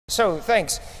So,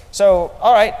 thanks. So,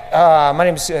 all right, my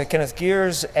name is Kenneth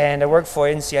Geers, and I work for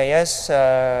NCIS,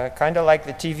 kind of like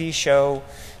the TV show,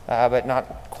 but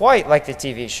not quite like the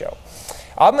TV show.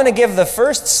 I'm going to give the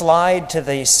first slide to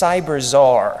the cyber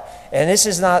czar. And this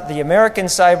is not the American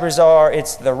cyber czar,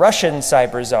 it's the Russian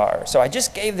cyber czar. So I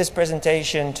just gave this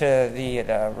presentation to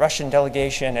the Russian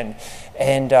delegation,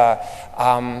 and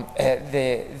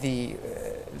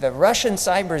the Russian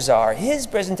cyber czar, his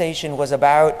presentation was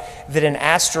about that an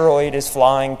asteroid is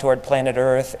flying toward planet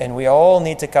Earth, and we all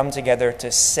need to come together to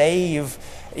save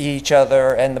each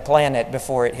other and the planet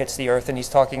before it hits the Earth. And he's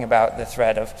talking about the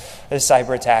threat of the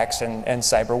cyber attacks and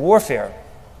cyber warfare.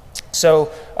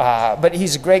 So, but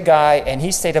he's a great guy, and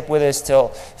he stayed up with us till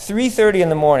 3:30 in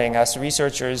the morning, us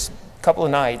researchers, a couple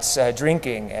of nights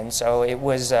drinking. And so it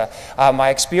was my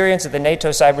experience at the NATO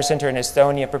Cyber Center in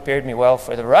Estonia prepared me well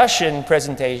for the Russian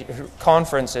presentation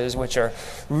conferences, which are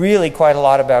really quite a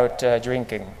lot about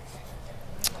drinking.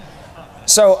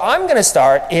 So I'm going to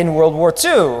start in World War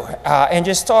II and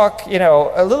just talk,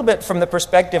 a little bit from the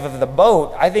perspective of the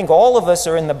boat. I think all of us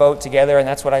are in the boat together, and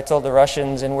that's what I told the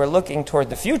Russians, and we're looking toward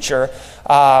the future.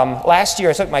 Last year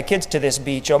I took my kids to this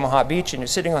beach, Omaha Beach, and you're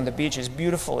sitting on the beach. It's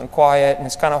beautiful and quiet, and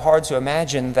it's kind of hard to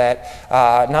imagine that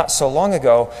not so long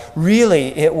ago,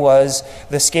 really it was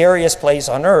the scariest place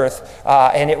on Earth,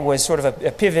 and it was sort of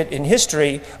a pivot in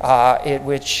history in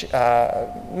which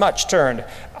much turned.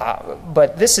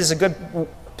 But this is a good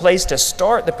place to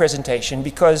start the presentation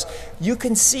because you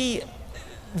can see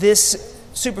this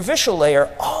superficial layer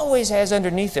always has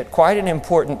underneath it quite an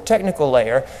important technical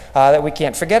layer that we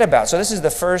can't forget about. So this is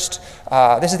the first,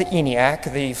 this is the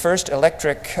ENIAC, the first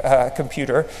electric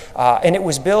computer, and it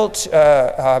was built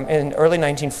in early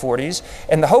 1940s,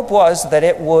 and the hope was that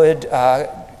it would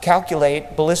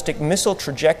calculate ballistic missile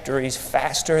trajectories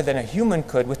faster than a human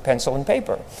could with pencil and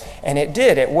paper. And it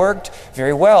did. It worked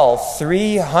very well,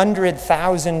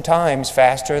 300,000 times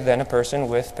faster than a person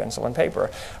with pencil and paper.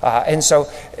 And so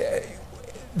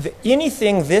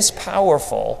anything this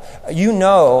powerful,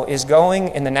 is going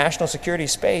in the national security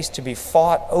space to be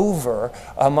fought over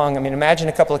among, imagine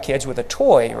a couple of kids with a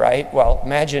toy, right? Well,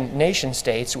 imagine nation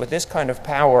states with this kind of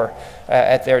power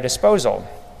at their disposal.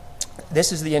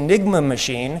 This is the Enigma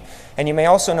machine, and you may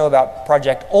also know about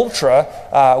Project Ultra,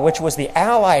 which was the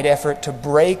Allied effort to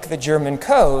break the German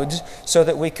codes so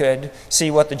that we could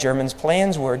see what the Germans'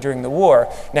 plans were during the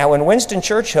war. Now, when Winston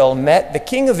Churchill met the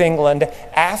King of England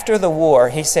after the war,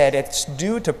 he said, "It's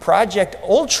due to Project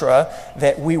Ultra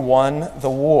that we won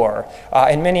the war."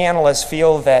 And many analysts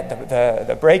feel that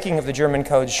the breaking of the German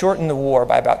codes shortened the war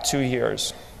by about 2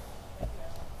 years.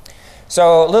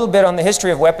 So a little bit on the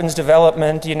history of weapons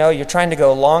development. You're trying to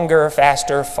go longer,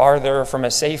 faster, farther from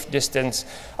a safe distance.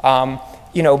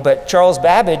 But Charles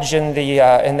Babbage in the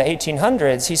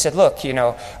 1800s, he said, look,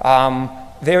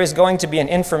 there is going to be an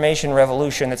information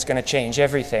revolution that's going to change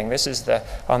everything. This is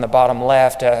on the bottom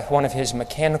left, one of his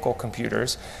mechanical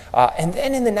computers. And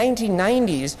then in the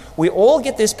 1990s, we all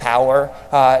get this power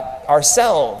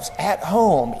ourselves, at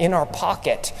home, in our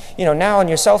pocket. Now on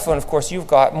your cell phone, of course, you've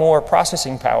got more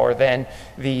processing power than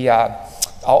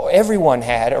everyone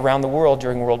had around the world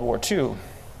during World War II.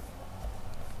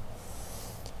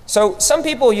 So some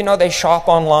people, they shop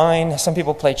online. Some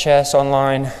people play chess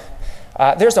online.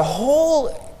 There's a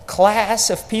whole class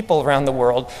of people around the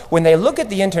world. When they look at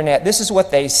the internet, this is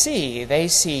what they see. They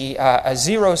see a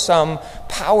zero-sum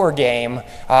power game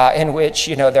in which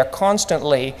they're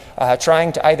constantly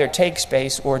trying to either take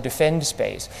space or defend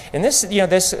space. And this,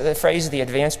 this phrase, the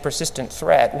advanced persistent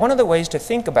threat. One of the ways to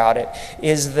think about it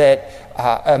is that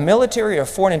a military or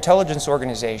foreign intelligence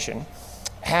organization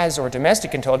or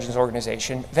domestic intelligence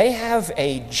organization, they have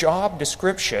a job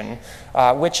description,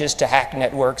 which is to hack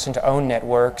networks and to own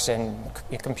networks and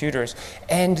computers.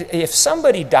 And if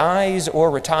somebody dies or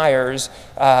retires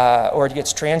or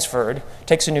gets transferred,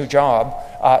 takes a new job,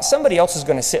 somebody else is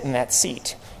going to sit in that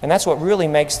seat. And that's what really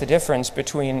makes the difference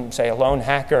between, say, a lone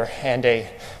hacker and a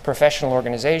professional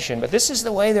organization. But this is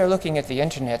the way they're looking at the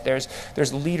internet. There's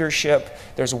leadership,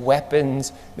 there's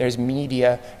weapons, there's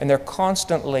media, and they're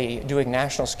constantly doing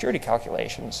national security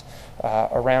calculations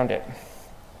around it.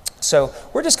 So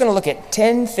we're just going to look at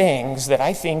 10 things that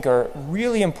I think are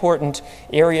really important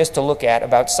areas to look at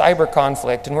about cyber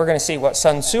conflict, and we're going to see what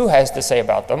Sun Tzu has to say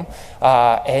about them,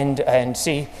 and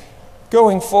see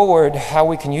going forward how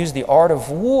we can use the art of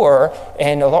war.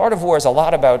 And the art of war is a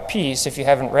lot about peace, if you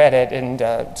haven't read it, and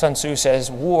Sun Tzu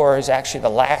says war is actually the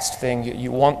last thing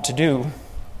you want to do.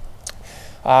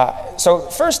 So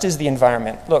first is the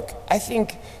environment. Look, I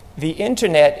think the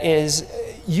internet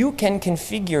you can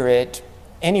configure it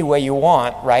any way you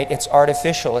want, right? It's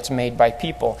artificial, it's made by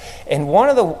people. And one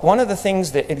of the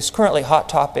things that is currently hot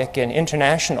topic in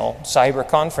international cyber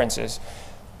conferences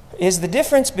is the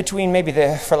difference between maybe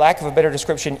for lack of a better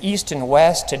description, East and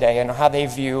West today, and how they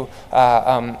view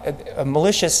a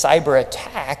malicious cyber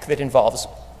attack that involves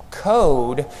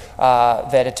code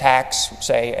that attacks,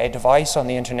 say, a device on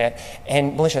the internet,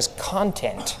 and malicious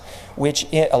content, which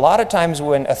a lot of times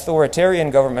when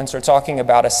authoritarian governments are talking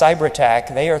about a cyber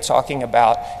attack, they are talking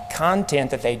about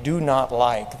content that they do not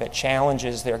like, that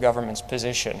challenges their government's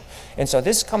position. And so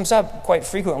this comes up quite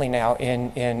frequently now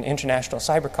in international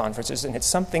cyber conferences, and it's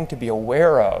something to be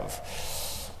aware of.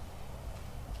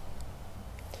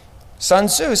 Sun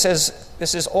Tzu says,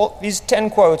 these 10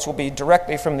 quotes will be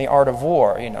directly from the Art of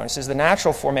War. You know, it says, the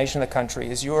natural formation of the country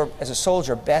is your, as a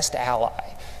soldier, best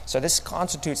ally. So this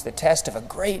constitutes the test of a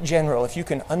great general, if you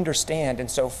can understand.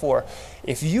 And so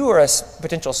if you are a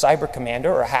potential cyber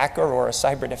commander or a hacker or a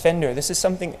cyber defender, this is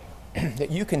something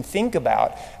that you can think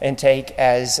about and take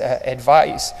as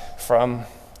advice from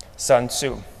Sun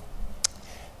Tzu.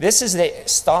 This is the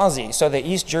Stasi, so the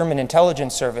East German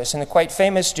intelligence service, and they're quite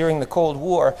famous during the Cold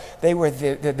War. They were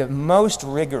the most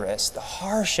rigorous, the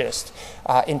harshest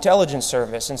intelligence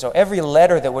service. And so every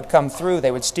letter that would come through, they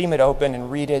would steam it open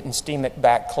and read it and steam it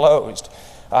back closed.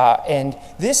 And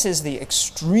this is the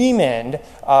extreme end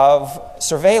of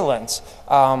surveillance.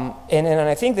 And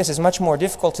I think this is much more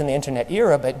difficult in the internet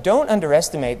era, but don't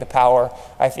underestimate the power,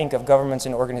 I think, of governments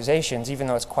and organizations, even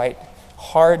though it's quite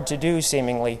hard to do,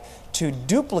 seemingly, to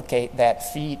duplicate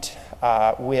that feat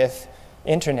with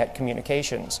internet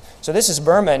communications. So this is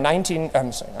Burma in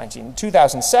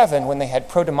 2007, when they had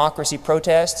pro-democracy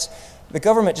protests. The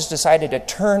government just decided to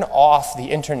turn off the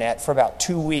internet for about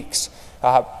 2 weeks.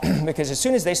 Because as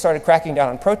soon as they started cracking down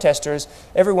on protesters,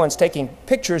 everyone's taking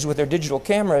pictures with their digital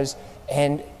cameras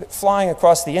and flying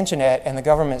across the internet, and the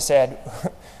government said,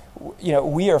 you know,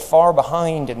 we are far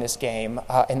behind in this game,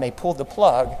 and they pulled the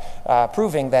plug,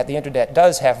 proving that the internet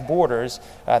does have borders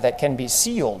that can be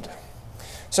sealed.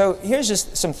 So here's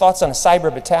just some thoughts on a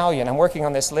cyber battalion. I'm working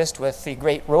on this list with the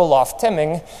great Roelof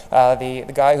Temming,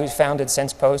 the guy who founded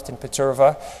SensePost in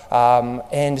Peterva,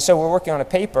 and so we're working on a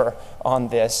paper on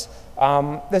this.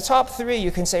 The top three,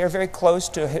 you can say, are very close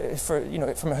to,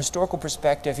 from a historical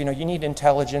perspective. You know, you need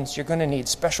intelligence, you're going to need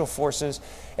special forces,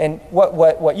 and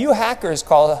what you hackers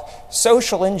call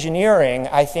social engineering,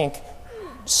 I think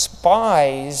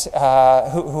spies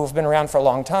who have been around for a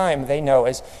long time, they know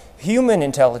as human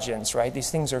intelligence, right?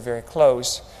 These things are very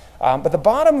close. But the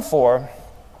bottom four,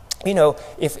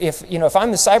 if I'm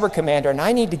the cyber commander and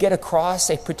I need to get across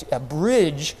a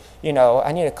bridge,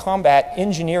 I need a combat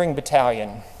engineering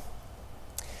battalion.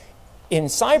 In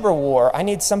cyber war, I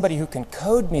need somebody who can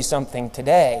code me something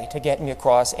today to get me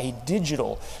across a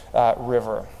digital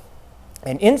river.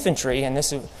 And infantry, and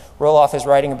this is, Roelof is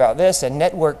writing about this, a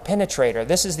network penetrator.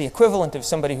 This is the equivalent of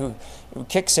somebody who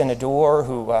kicks in a door,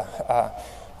 who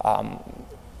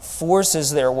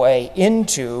forces their way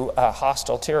into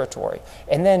hostile territory.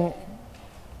 And then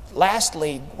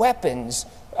lastly, weapons.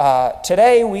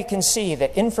 Today we can see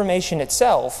that information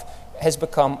itself has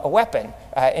become a weapon,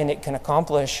 and it can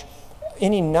accomplish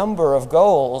any number of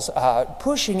goals,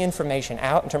 pushing information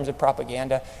out in terms of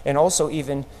propaganda, and also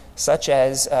even such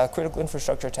as critical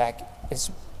infrastructure attack. It's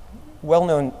well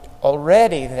known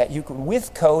already that you can,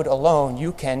 with code alone,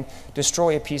 you can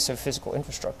destroy a piece of physical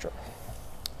infrastructure.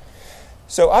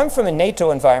 So I'm from a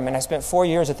NATO environment. I spent 4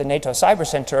 years at the NATO Cyber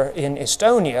Center in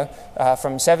Estonia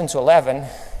from 7 to 11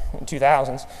 in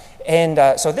 2000s.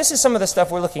 And so this is some of the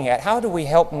stuff we're looking at. How do we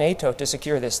help NATO to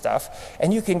secure this stuff?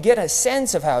 And you can get a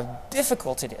sense of how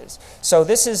difficult it is. So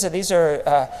these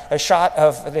are a shot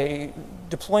of the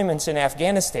deployments in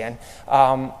Afghanistan.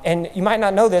 And you might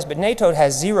not know this, but NATO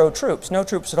has 0 troops, no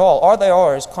troops at all. All they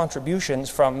are is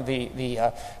contributions from the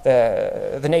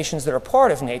nations that are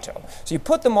part of NATO. So you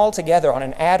put them all together on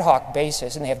an ad hoc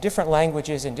basis, and they have different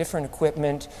languages and different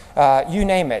equipment, you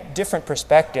name it, different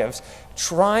perspectives,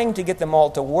 trying to get them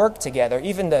all to work together.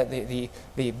 Even the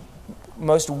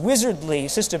most wizardly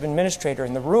system administrator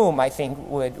in the room, I think,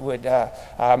 would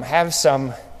have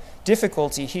some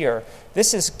difficulty here.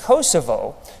 This is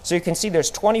Kosovo. So you can see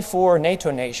there's 24 NATO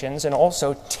nations and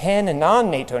also 10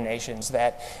 non-NATO nations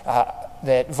that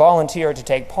volunteer to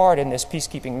take part in this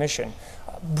peacekeeping mission.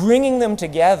 Bringing them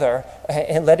together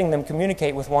and letting them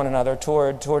communicate with one another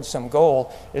towards some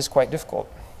goal is quite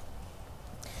difficult.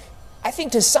 I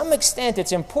think to some extent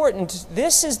it's important.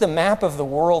 This is the map of the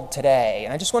world today.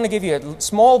 And I just want to give you a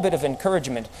small bit of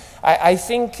encouragement. I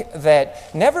think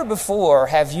that never before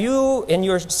have you in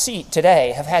your seat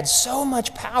today have had so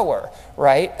much power,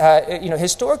 right?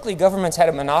 Historically, governments had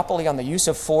a monopoly on the use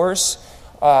of force,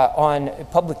 on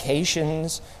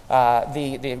publications,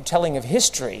 the telling of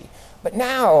history. But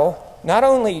now, not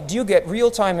only do you get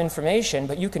real-time information,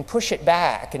 but you can push it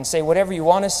back and say whatever you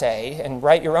want to say and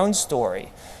write your own story.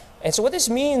 And so what this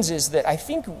means is that I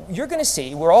think you're going to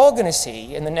see, we're all going to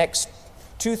see in the next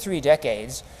 2-3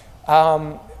 decades,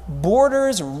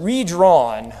 borders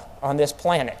redrawn on this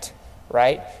planet,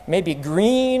 right? Maybe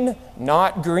green,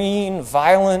 not green,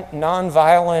 violent,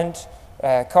 non-violent,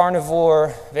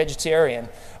 carnivore, vegetarian.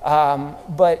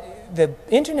 But the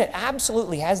internet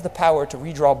absolutely has the power to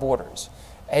redraw borders.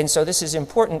 And so this is an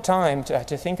important time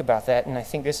to think about that, and I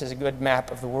think this is a good map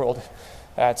of the world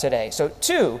today. So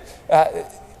 2,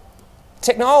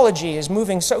 technology is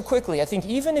moving so quickly. I think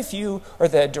even if you are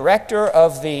the director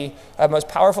of the most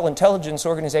powerful intelligence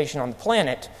organization on the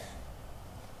planet,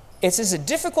 it's a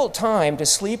difficult time to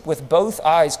sleep with both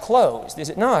eyes closed, is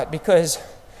it not? Because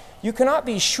you cannot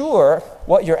be sure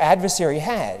what your adversary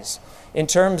has in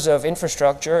terms of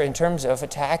infrastructure, in terms of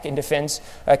attack and defense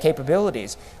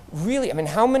capabilities. Really, I mean,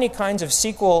 how many kinds of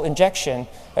SQL injection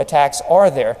attacks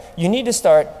are there? You need to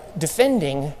start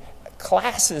defending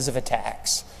classes of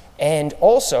attacks. And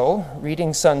also,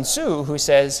 reading Sun Tzu, who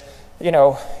says,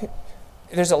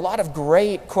 there's a lot of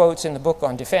great quotes in the book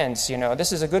on defense.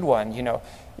 This is a good one.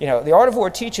 The Art of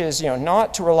War teaches,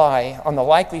 not to rely on the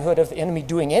likelihood of the enemy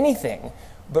doing anything,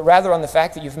 but rather on the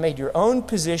fact that you've made your own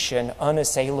position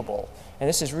unassailable. And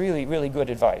this is really, really good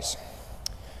advice.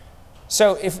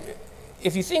 So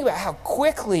if you think about how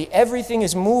quickly everything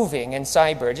is moving in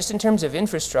cyber, just in terms of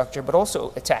infrastructure, but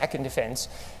also attack and defense,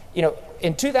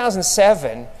 in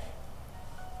 2007,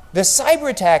 the cyber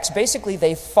attacks, basically,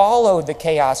 they followed the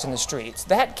chaos in the streets.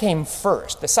 That came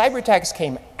first. The cyber attacks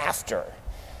came after.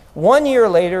 1 year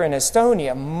later in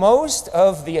Estonia, most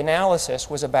of the analysis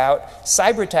was about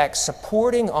cyber attacks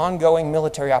supporting ongoing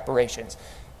military operations.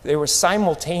 They were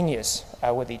simultaneous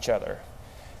with each other.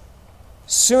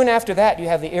 Soon after that, you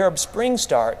have the Arab Spring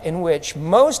start, in which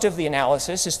most of the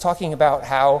analysis is talking about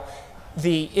how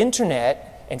the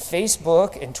internet and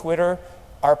Facebook and Twitter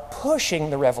are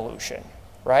pushing the revolution.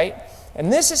 Right?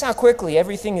 And this is how quickly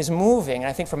everything is moving. And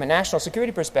I think from a national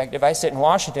security perspective, I sit in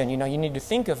Washington, you need to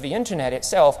think of the internet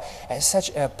itself as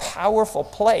such a powerful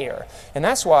player. And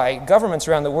that's why governments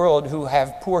around the world who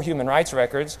have poor human rights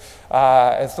records,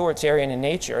 authoritarian in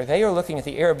nature, they are looking at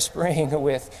the Arab Spring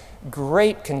with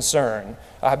great concern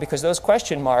because those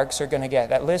question marks are going to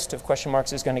that list of question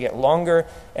marks is going to get longer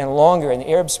and longer, and the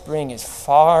Arab Spring is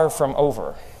far from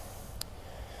over.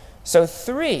 So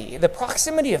 3, the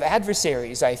proximity of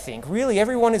adversaries, I think. Really,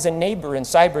 everyone is a neighbor in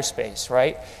cyberspace,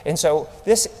 right? And so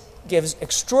this gives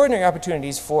extraordinary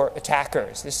opportunities for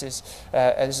attackers. This is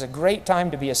a great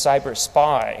time to be a cyber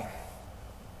spy.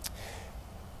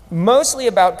 Mostly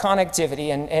about connectivity,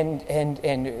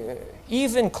 and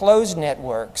even closed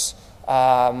networks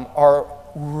are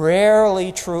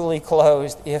rarely truly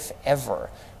closed, if ever,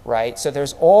 right? So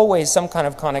there's always some kind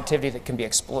of connectivity that can be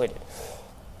exploited.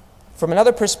 From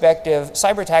another perspective,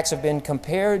 cyber attacks have been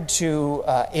compared to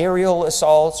aerial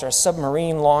assaults or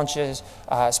submarine launches,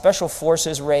 special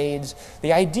forces raids.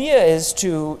 The idea is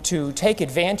to take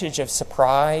advantage of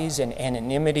surprise and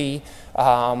anonymity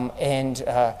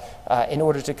in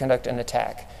order to conduct an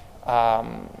attack.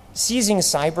 Seizing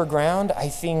cyber ground, I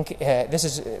think this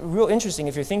is real interesting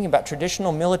if you're thinking about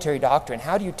traditional military doctrine.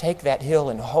 How do you take that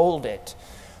hill and hold it?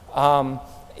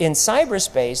 In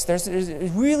cyberspace, it's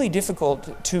really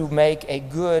difficult to make a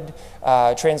good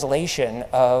translation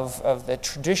of the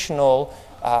traditional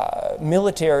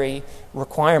military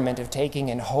requirement of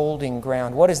taking and holding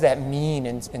ground. What does that mean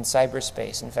in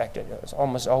cyberspace? In fact, it's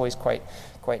almost always quite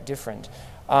different.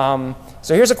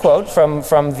 So here's a quote from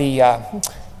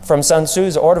Sun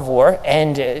Tzu's Art of War,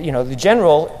 and the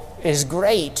general is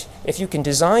great if you can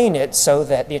design it so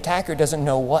that the attacker doesn't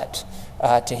know what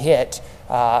to hit.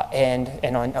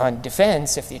 And on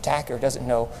defense, if the attacker doesn't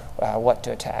know what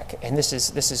to attack. And this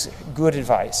is good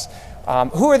advice.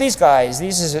 Who are these guys?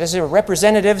 These are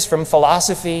representatives from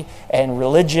philosophy and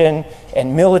religion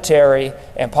and military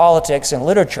and politics and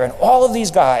literature. And all of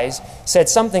these guys said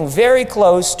something very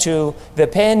close to the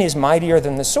pen is mightier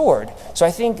than the sword. So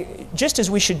I think just as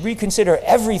we should reconsider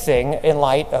everything in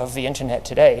light of the internet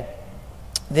today,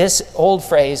 This old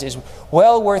phrase is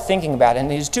well worth thinking about,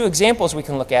 and these two examples we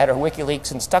can look at are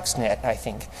WikiLeaks and Stuxnet, I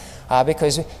think,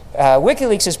 because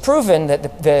WikiLeaks has proven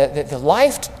that the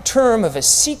life term of a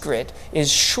secret is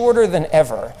shorter than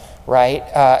ever, right?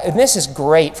 And this is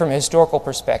great from a historical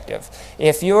perspective.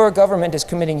 If your government is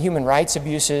committing human rights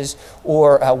abuses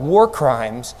or war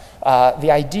crimes, the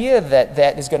idea that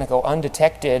that is going to go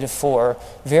undetected for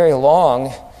very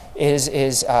long is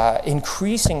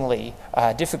increasingly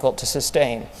difficult to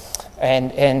sustain.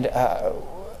 And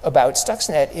about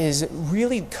Stuxnet is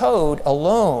really code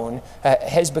alone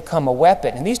has become a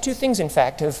weapon. And these two things, in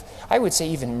fact, have, I would say,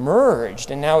 even merged.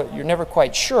 And now you're never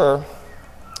quite sure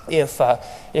if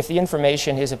the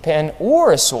information is a pen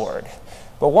or a sword.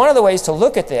 But one of the ways to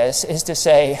look at this is to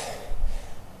say,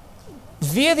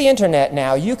 via the internet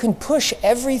now, you can push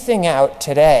everything out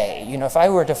today. You know, if I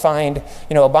were to find,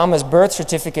 Obama's birth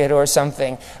certificate or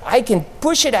something, I can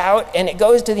push it out and it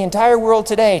goes to the entire world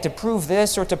today to prove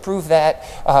this or to prove that.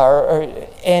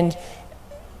 And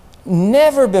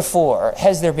never before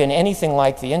has there been anything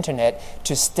like the internet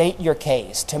to state your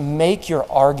case, to make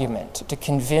your argument, to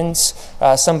convince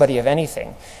somebody of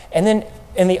anything. And then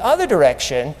in the other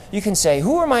direction, you can say,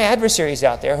 who are my adversaries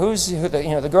out there? Who's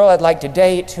the girl I'd like to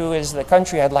date? Who is the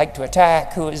country I'd like to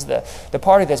attack? Who is the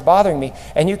party that's bothering me?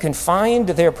 And you can find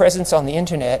their presence on the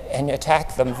internet and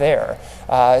attack them there.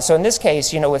 So in this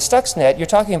case, with Stuxnet, you're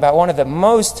talking about one of the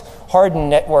most hardened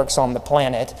networks on the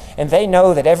planet, and they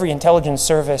know that every intelligence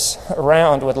service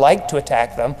around would like to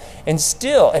attack them, and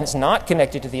it's not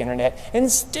connected to the internet, and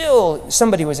still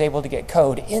somebody was able to get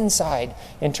code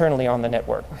internally on the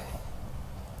network.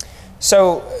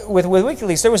 So with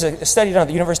WikiLeaks, there was a study done at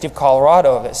the University of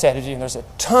Colorado that said there's a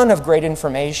ton of great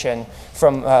information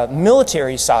from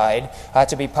military side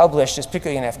to be published,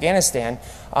 particularly in Afghanistan.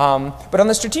 But on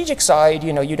the strategic side,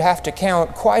 you'd have to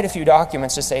count quite a few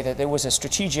documents to say that there was a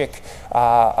strategic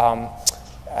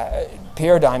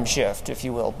paradigm shift, if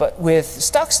you will. But with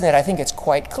Stuxnet, I think it's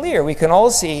quite clear. We can all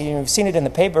see, we've seen it in the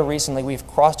paper recently, we've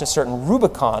crossed a certain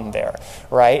Rubicon there,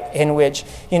 right? In which,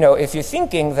 if you're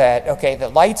thinking that, okay, the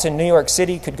lights in New York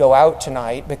City could go out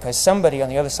tonight because somebody on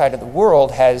the other side of the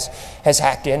world has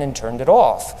hacked in and turned it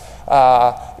off.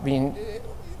 We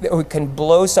can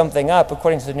blow something up.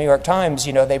 According to the New York Times,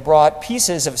 they brought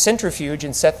pieces of centrifuge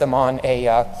and set them on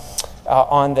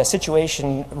the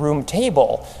Situation Room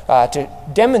table to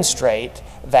demonstrate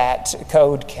that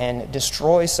code can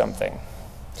destroy something.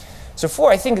 So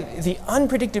I think the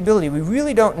unpredictability, we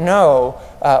really don't know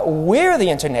where the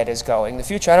internet is going. The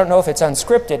future, I don't know if it's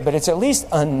unscripted, but it's at least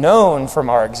unknown from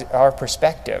our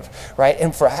perspective, right?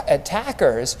 And for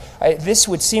attackers, this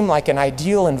would seem like an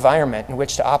ideal environment in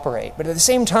which to operate. But at the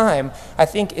same time, I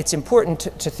think it's important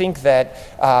to think that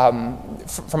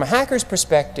from a hacker's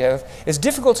perspective, it's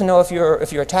difficult to know if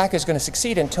your attack is going to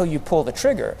succeed until you pull the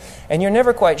trigger. And you're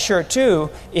never quite sure,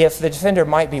 too, if the defender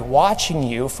might be watching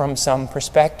you from some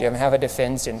perspective and have a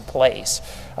defense in place.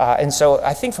 And so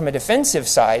I think from a defensive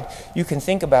side, you can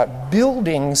think about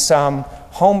building some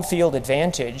home field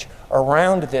advantage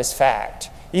around this fact,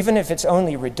 even if it's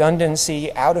only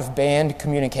redundancy, out-of-band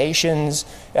communications,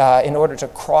 in order to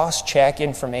cross-check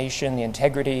information, the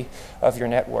integrity of your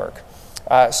network.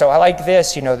 So I like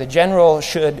this, the general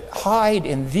should hide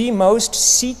in the most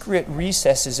secret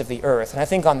recesses of the earth. And I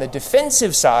think on the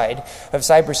defensive side of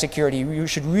cybersecurity, you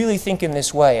should really think in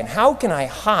this way. And how can I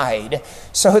hide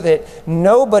so that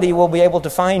nobody will be able to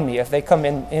find me if they come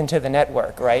into the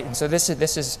network, right? And so this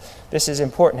is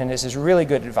important, and this is really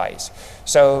good advice.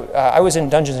 So I was in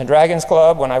Dungeons and Dragons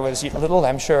Club when I was little.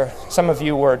 I'm sure some of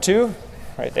you were too.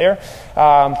 Right there.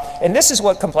 And this is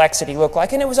what complexity looked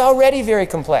like, and it was already very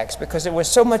complex because there was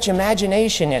so much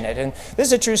imagination in it. And this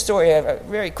is a true story.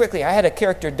 Very quickly, I had a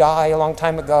character die a long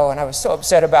time ago, and I was so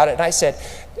upset about it. And I said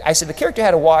the character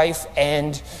had a wife,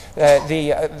 and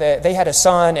they had a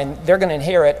son, and they're going to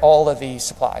inherit all of the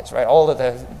supplies, right? All of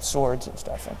the swords and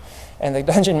stuff. And the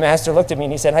dungeon master looked at me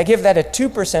and he said, "I give that a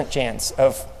 2% chance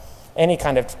of any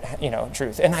kind of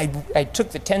truth." And I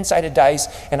took the 10-sided dice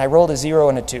and I rolled a 0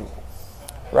 and a 2.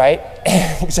 Right?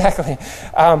 Exactly.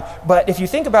 But if you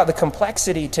think about the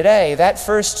complexity today, that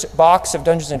first box of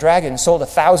Dungeons & Dragons sold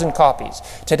 1,000 copies.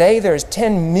 Today, there's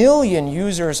 10 million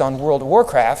users on World of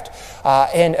Warcraft,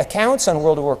 and accounts on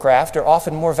World of Warcraft are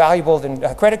often more valuable than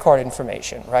credit card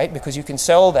information, right? Because you can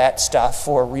sell that stuff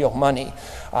for real money.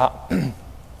 And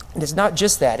it's not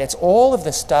just that. It's all of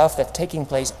the stuff that's taking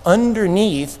place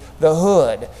underneath the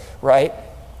hood, right?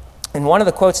 And one of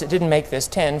the quotes that didn't make this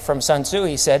 10 from Sun Tzu,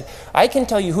 he said, "I can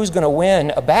tell you who's going to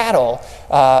win a battle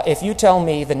if you tell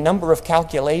me the number of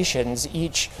calculations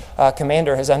each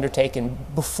commander has undertaken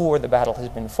before the battle has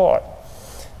been fought."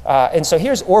 And so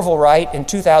here's Orville Wright in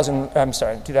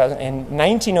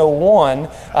 1901,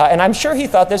 and I'm sure he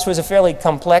thought this was a fairly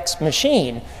complex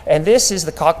machine. And this is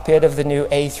the cockpit of the new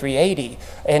A380.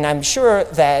 And I'm sure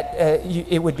that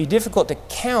it would be difficult to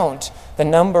count the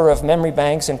number of memory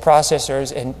banks and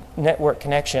processors and network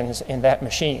connections in that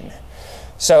machine.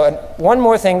 So one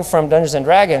more thing from Dungeons &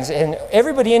 Dragons, and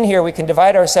everybody in here, we can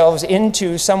divide ourselves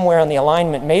into somewhere on the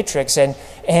alignment matrix, and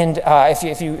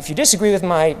if you disagree with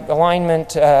my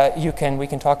alignment, we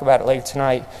can talk about it later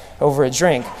tonight over a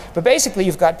drink. But basically,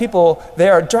 you've got people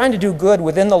there trying to do good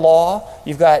within the law,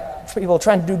 you've got people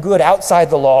trying to do good outside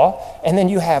the law, and then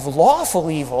you have lawful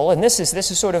evil, and this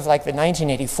is sort of like the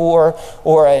 1984,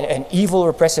 or an evil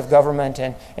repressive government,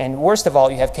 and worst of all,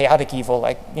 you have chaotic evil,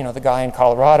 like the guy in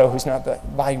Colorado who's not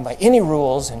abiding by any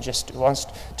rules and just wants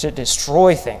to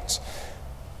destroy things.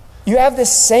 You have this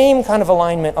same kind of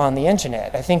alignment on the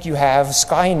internet. I think you have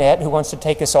Skynet, who wants to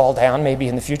take us all down maybe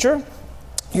in the future.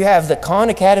 You have the Khan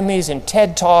Academies and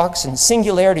TED Talks and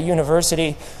Singularity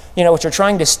University, which are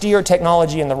trying to steer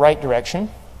technology in the right direction.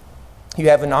 You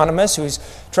have Anonymous, who's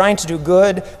trying to do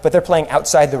good, but they're playing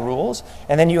outside the rules.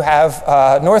 And then you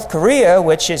have North Korea,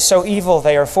 which is so evil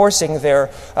they are forcing their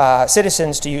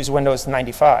citizens to use Windows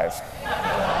 95.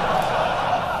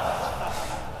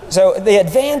 So the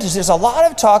advantage, there's a lot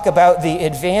of talk about the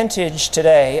advantage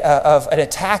today of an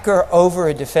attacker over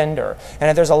a defender.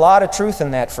 And there's a lot of truth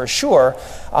in that for sure.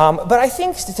 But I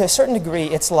think to a certain degree,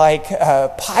 it's like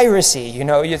piracy.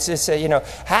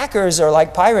 Hackers are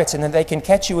like pirates, and then they can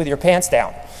catch you with your pants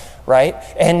down, right?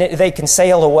 And they can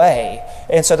sail away.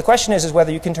 And so the question is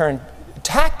whether you can turn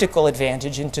tactical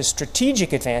advantage into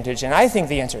strategic advantage, and I think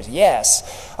the answer is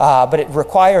yes, but it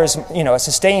requires a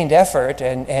sustained effort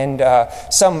and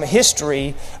some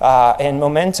history and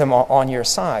momentum on your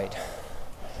side.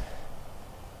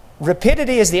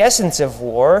 Rapidity is the essence of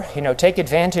war. Take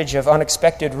advantage of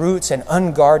unexpected routes and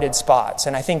unguarded spots,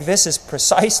 and I think this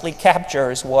precisely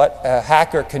captures what a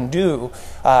hacker can do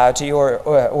to your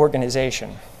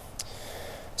organization.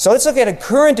 So let's look at a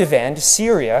current event,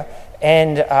 Syria,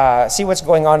 and see what's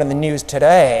going on in the news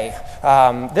today.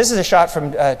 This is a shot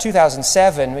from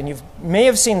 2007, and you may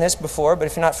have seen this before, but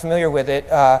if you're not familiar with it,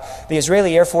 the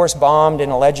Israeli Air Force bombed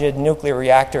an alleged nuclear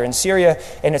reactor in Syria,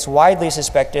 and it's widely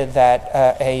suspected that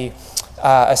a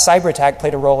cyber attack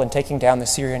played a role in taking down the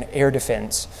Syrian air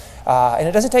defense. And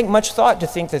it doesn't take much thought to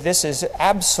think that this is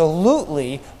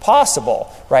absolutely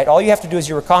possible, right? All you have to do is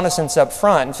your reconnaissance up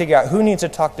front and figure out who needs to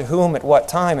talk to whom at what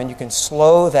time, and you can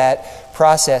slow that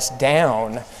process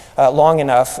down long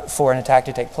enough for an attack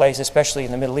to take place, especially in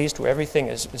the Middle East where everything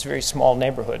is a very small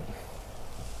neighborhood.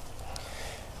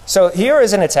 So here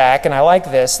is an attack, and I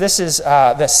like this. This is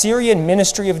the Syrian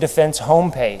Ministry of Defense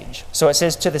homepage. So it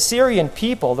says, "To the Syrian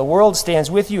people, the world stands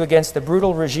with you against the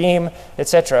brutal regime,"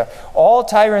 etc. "All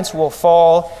tyrants will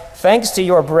fall. Thanks to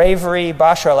your bravery,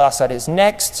 Bashar al-Assad is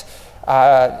next.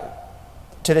 To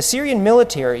the Syrian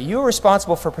military, you are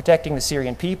responsible for protecting the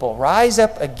Syrian people. Rise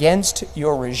up against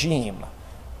your regime."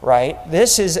 Right?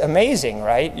 This is amazing,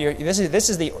 right? This is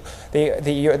the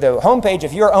homepage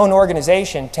of your own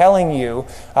organization telling you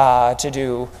to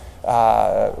do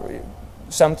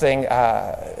something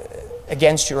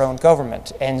against your own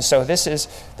government, and so this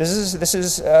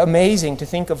is amazing to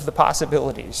think of the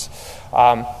possibilities.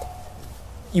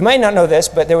 You might not know this,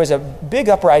 but there was a big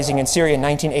uprising in Syria in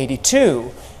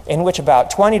 1982, in which about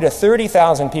 20 to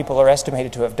 30,000 people are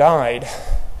estimated to have died.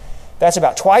 That's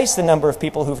about twice the number of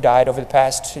people who've died over the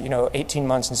past 18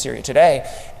 months in Syria today.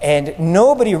 And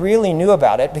nobody really knew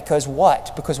about it because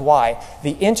what? Because why?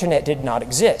 The internet did not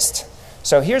exist.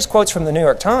 So here's quotes from the New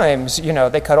York Times.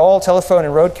 They cut all telephone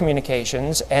and road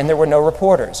communications, and there were no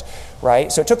reporters,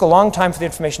 right? So it took a long time for the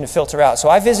information to filter out. So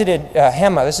I visited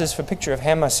Hama. This is a picture of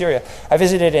Hama, Syria. I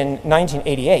visited in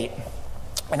 1988.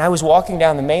 And I was walking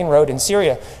down the main road in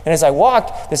Syria, and as I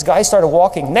walked, this guy started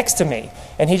walking next to me,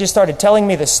 and he just started telling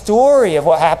me the story of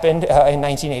what happened in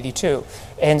 1982.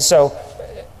 And so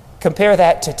compare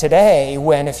that to today,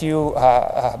 when if you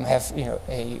have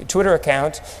a Twitter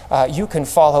account, you can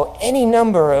follow any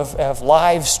number of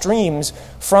live streams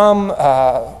from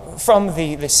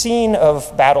the scene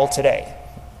of battle today.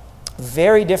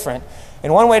 Very different.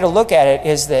 And one way to look at it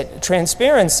is that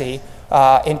transparency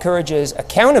encourages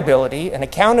accountability, and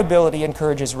accountability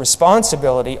encourages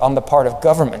responsibility on the part of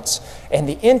governments. And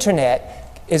the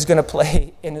internet is going to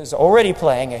play, and is already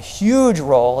playing, a huge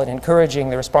role in encouraging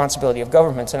the responsibility of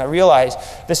governments. And I realize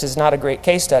this is not a great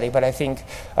case study, but I think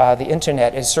the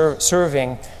internet is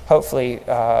serving, hopefully,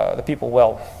 the people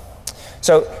well.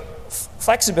 So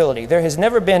Flexibility. There has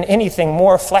never been anything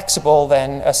more flexible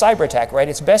than a cyber attack, right?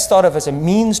 It's best thought of as a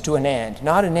means to an end,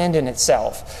 not an end in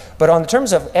itself. But on the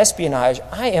terms of espionage,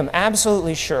 I am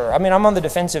absolutely sure. I mean, I'm on the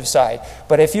defensive side,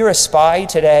 but if you're a spy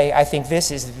today, I think this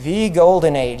is the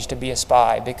golden age to be a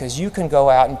spy, because you can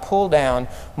go out and pull down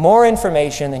more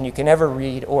information than you can ever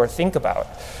read or think about.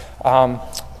 The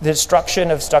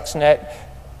destruction of Stuxnet.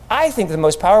 I think the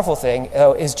most powerful thing,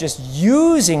 though, is just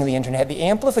using the internet, the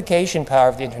amplification power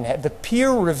of the internet, the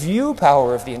peer review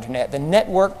power of the internet, the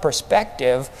network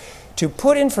perspective to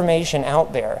put information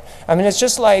out there. I mean, it's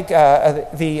just like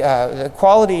the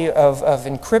quality of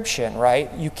encryption,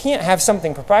 right? You can't have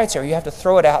something proprietary. You have to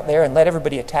throw it out there and let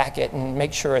everybody attack it and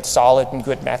make sure it's solid and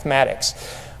good mathematics.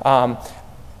 From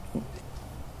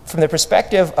the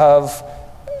perspective of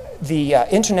the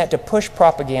internet to push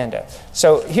propaganda.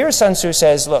 So here Sun Tzu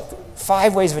says, look,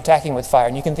 5 ways of attacking with fire,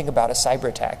 and you can think about a cyber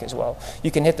attack as well.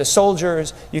 You can hit the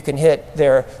soldiers, you can hit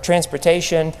their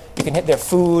transportation, you can hit their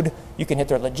food, you can hit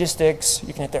their logistics,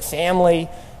 you can hit their family.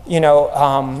 You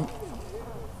know,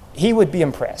 he would be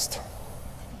impressed.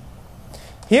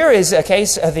 Here is a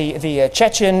case of the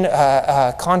Chechen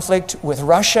conflict with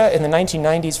Russia in the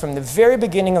 1990s. From the very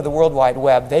beginning of the World Wide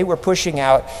Web, they were pushing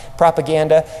out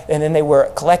propaganda, and then they were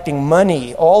collecting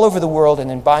money all over the world and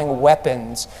then buying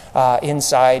weapons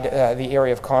inside the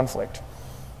area of conflict.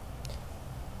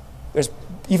 There's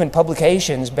even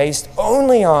publications based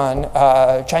only on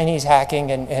Chinese hacking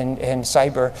and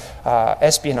cyber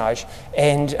espionage,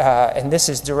 and this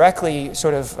is directly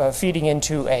sort of feeding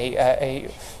into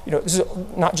you know, this is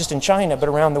not just in China but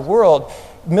around the world.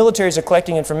 Militaries are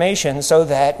collecting information so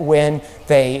that when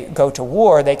they go to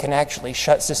war, they can actually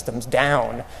shut systems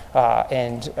down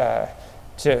and to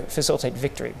facilitate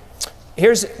victory.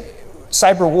 Here's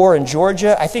cyber war in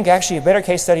Georgia. I think actually a better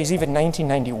case study is even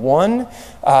 1991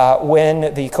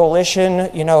 when the coalition,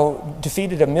 you know,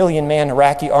 defeated a 1 million-man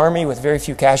Iraqi army with very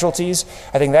few casualties.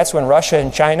 I think that's when Russia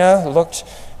and China looked,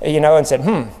 you know, and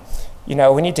said, you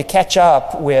know, we need to catch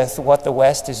up with what the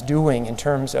West is doing in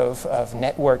terms of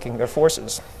networking their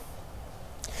forces.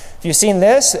 If you've seen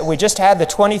this, we just had the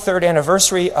 23rd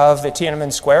anniversary of the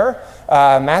Tiananmen Square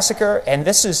massacre, and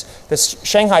this is the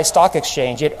Shanghai Stock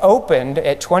Exchange. It opened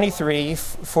at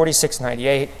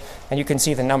 2346.98, and you can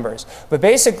see the numbers. But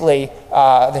basically,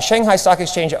 the Shanghai Stock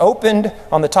Exchange opened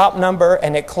on the top number,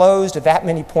 and it closed that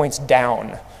many points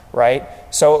down, right?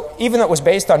 So even though it was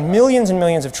based on millions and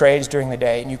millions of trades during the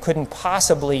day, and you couldn't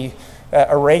possibly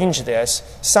arrange this,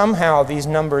 somehow these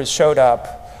numbers showed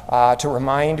up to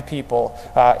remind people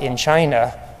in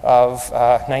China of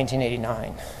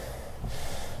 1989.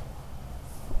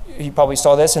 You probably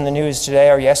saw this in the news today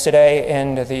or yesterday,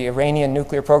 and the Iranian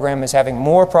nuclear program is having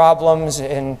more problems,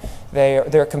 and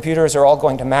their computers are all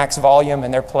going to max volume,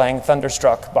 and they're playing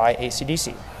Thunderstruck by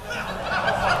AC/DC.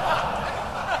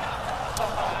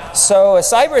 So a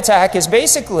cyber attack is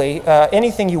basically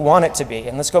anything you want it to be.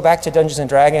 And let's go back to Dungeons &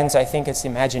 Dragons. I think it's the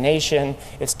imagination,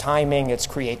 it's timing, it's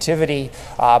creativity,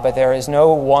 but there is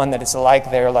no one that is alike.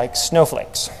 They're like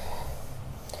snowflakes.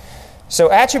 So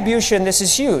attribution, this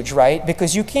is huge, right?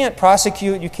 Because you can't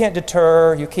prosecute, you can't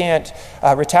deter, you can't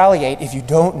retaliate if you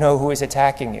don't know who is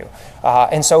attacking you.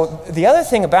 And so the other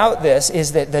thing about this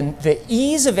is that the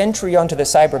ease of entry onto the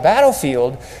cyber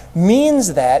battlefield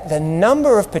means that the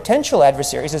number of potential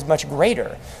adversaries is much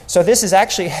greater. So this is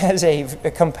actually has a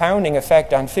compounding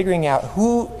effect on figuring out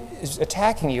who is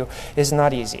attacking you is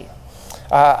not easy.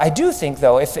 I do think,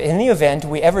 though, if in the event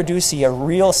we ever do see a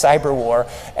real cyber war,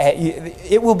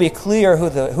 it will be clear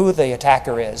who the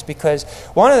attacker is. Because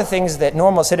one of the things that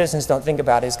normal citizens don't think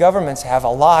about is governments have a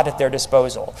lot at their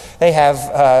disposal. They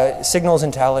have signals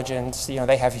intelligence, you know,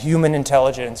 they have human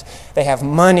intelligence, they have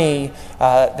money,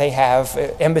 they have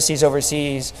embassies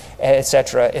overseas,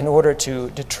 etc., in order to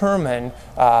determine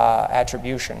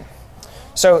attribution.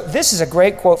 So this is a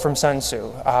great quote from Sun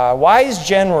Tzu. Wise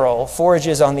general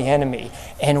forages on the enemy,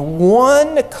 and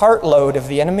 1 cartload of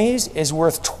the enemy's is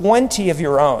worth 20 of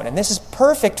your own. And this is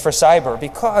perfect for cyber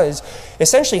because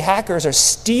essentially hackers are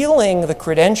stealing the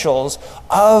credentials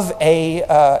of a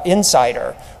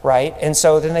insider, right? And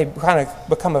so then they kind of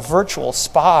become a virtual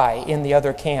spy in the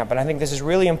other camp. And I think this is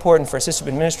really important for system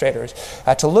administrators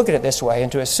to look at it this way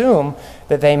and to assume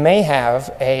that they may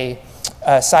have a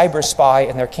cyber spy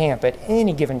in their camp at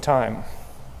any given time.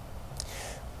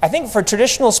 I think for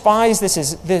traditional spies,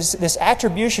 this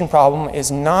attribution problem is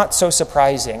not so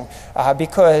surprising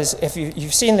because if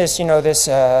you've seen this, you know, this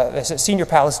senior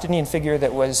Palestinian figure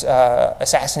that was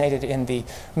assassinated in the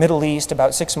Middle East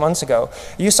about 6 months ago.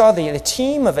 You saw the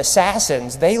team of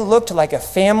assassins. They looked like a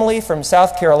family from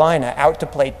South Carolina out to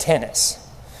play tennis.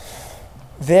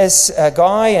 This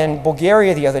guy in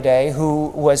Bulgaria the other day who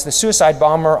was the suicide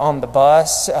bomber on the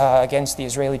bus against the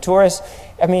Israeli tourists,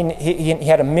 I mean, he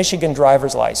had a Michigan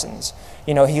driver's license.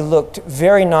 You know, he looked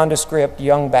very nondescript,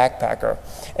 young backpacker.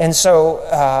 And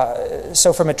so,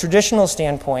 so from a traditional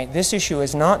standpoint, this issue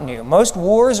is not new. Most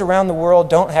wars around the world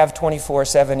don't have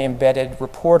 24/7 embedded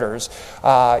reporters.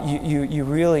 You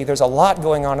really, there's a lot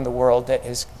going on in the world that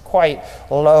is quite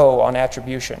low on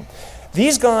attribution.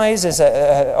 These guys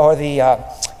are the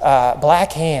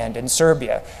Black Hand in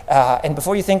Serbia. And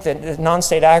before you think that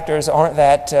non-state actors aren't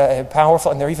that powerful,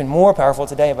 and they're even more powerful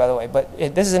today, by the way, but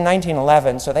this is in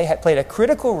 1911, so they had played a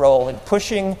critical role in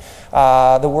pushing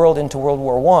the world into World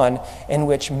War I, in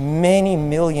which many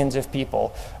millions of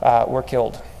people were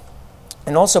killed.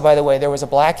 And also, by the way, there was a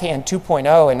Black Hand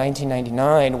 2.0 in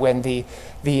 1999 when the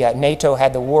NATO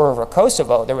had the war over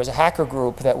Kosovo. There was a hacker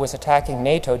group that was attacking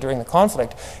NATO during the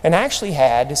conflict and actually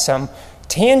had some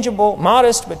tangible,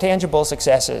 modest but tangible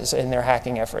successes in their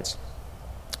hacking efforts.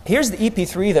 Here's the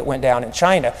EP3 that went down in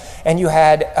China, and you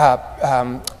had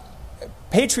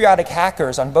patriotic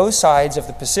hackers on both sides of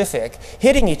the Pacific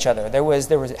hitting each other. There was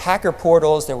hacker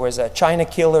portals, there was a China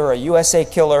killer, a USA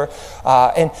killer,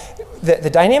 and the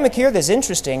dynamic here that's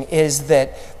interesting is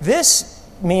that this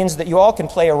means that you all can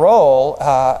play a role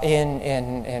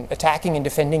in attacking and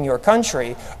defending your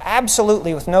country,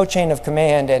 absolutely with no chain of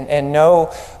command and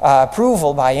no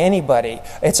approval by anybody.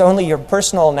 It's only your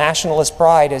personal nationalist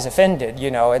pride is offended,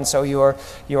 you know, and so you're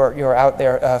out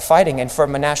there fighting. And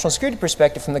from a national security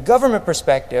perspective, from the government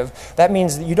perspective, that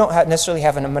means that you don't necessarily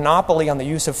have a monopoly on the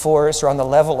use of force or on the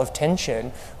level of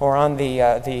tension or on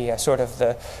the sort of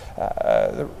the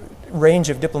range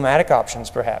of diplomatic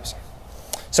options, perhaps.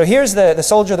 So here's the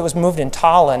soldier that was moved in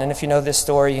Tallinn, and if you know this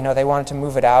story, you know they wanted to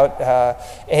move it out,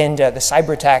 and the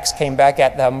cyber attacks came back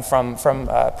at them from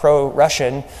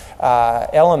pro-Russian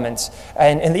elements.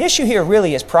 And the issue here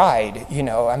really is pride. You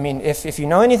know, I mean, if you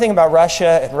know anything about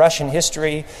Russia and Russian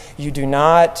history, you do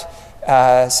not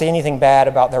say anything bad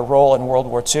about their role in World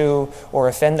War II or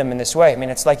offend them in this way. I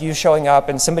mean, it's like you showing up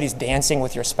and somebody's dancing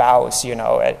with your spouse, you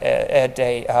know, at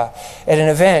an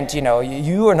event. You know,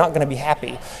 you are not going to be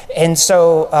happy. And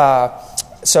so,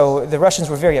 so the Russians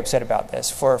were very upset about this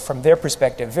from their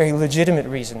perspective, very legitimate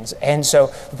reasons. And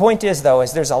so the point is, though,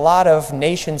 is there's a lot of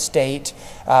nation-state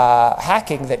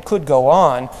hacking that could go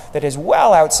on that is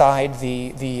well outside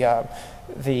the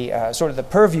sort of the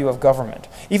purview of government,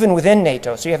 even within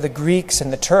NATO. So you have the Greeks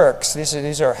and the Turks.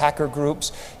 These are hacker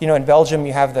groups. You know, in Belgium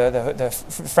you have the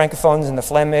Francophones and the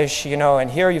Flemish. You know,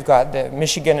 and here you've got the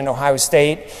Michigan and Ohio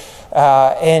State.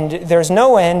 And there's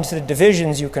no end to the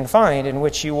divisions you can find in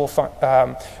which you will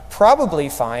probably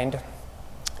find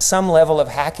some level of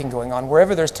hacking going on.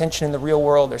 Wherever there's tension in the real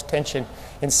world, there's tension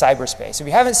in cyberspace. If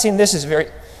you haven't seen this, is very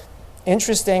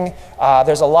interesting.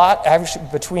 There's a lot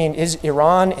between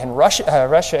Iran and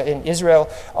Russia and Israel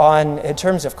in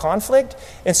terms of conflict.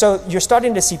 And so you're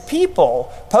starting to see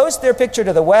people post their picture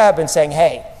to the web and saying,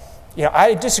 hey, you know,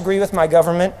 I disagree with my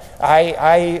government.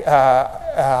 I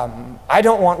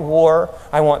don't want war.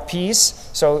 I want peace.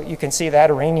 So you can see that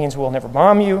Iranians will never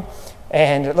bomb you.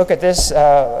 And look at this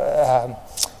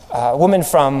woman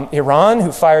from Iran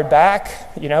who fired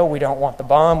back. You know, we don't want the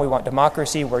bomb. We want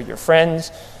democracy. We're your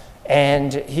friends.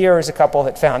 And here is a couple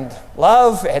that found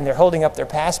love, and they're holding up their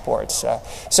passports.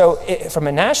 From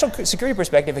a national security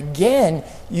perspective, again,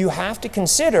 you have to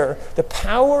consider the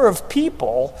power of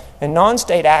people and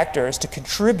non-state actors to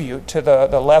contribute to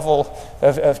the level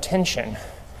of tension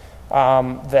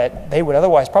that they would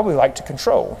otherwise probably like to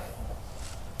control.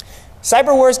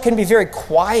 Cyber wars can be very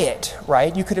quiet,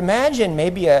 right? You could imagine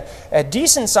maybe a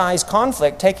decent-sized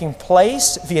conflict taking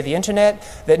place via the internet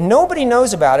that nobody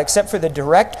knows about except for the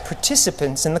direct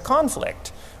participants in the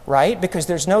conflict, right? Because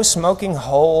there's no smoking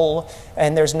hole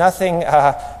and there's nothing,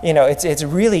 you know, it's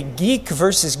really geek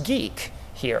versus geek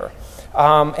here.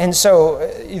 And so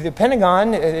the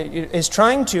Pentagon is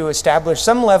trying to establish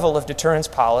some level of deterrence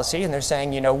policy, and they're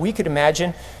saying, you know, we could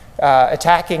imagine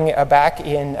attacking back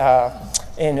in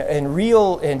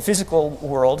physical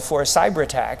world for a cyber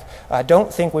attack.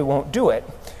 Don't think we won't do it.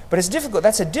 But it's difficult.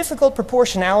 That's a difficult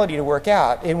proportionality to work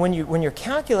out. And when you're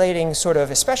calculating sort of,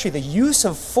 especially the use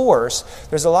of force,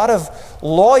 there's a lot of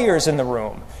lawyers in the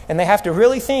room, and they have to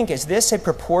really think: is this a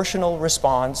proportional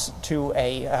response to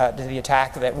the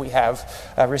attack that we have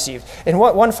received? And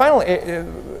one final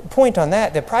point on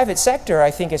that: the private sector, I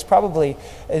think, is probably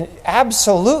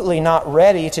absolutely not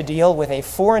ready to deal with a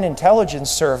foreign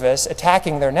intelligence service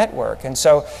attacking their network. And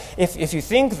so, if you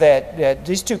think that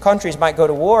these two countries might go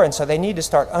to war, and so they need to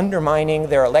start undermining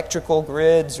their electrical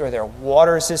grids or their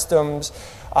water systems,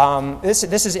 This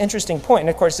is an interesting point, and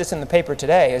of course it's in the paper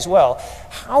today as well.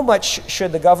 How much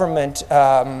should the government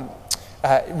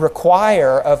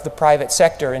require of the private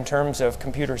sector in terms of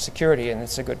computer security? And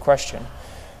it's a good question.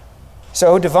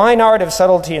 So, divine art of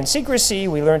subtlety and secrecy,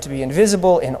 we learn to be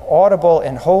invisible, inaudible,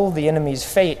 and hold the enemy's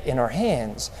fate in our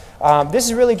hands. This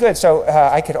is really good. So,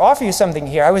 I could offer you something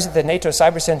here. I was at the NATO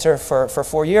Cyber Center for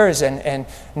 4 years, and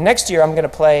next year I'm going to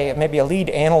play maybe a lead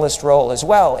analyst role as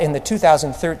well in the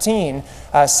 2013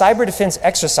 cyber defense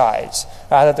exercise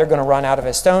that they're going to run out of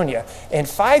Estonia. And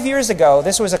 5 years ago,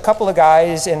 this was a couple of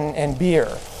guys and beer.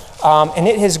 And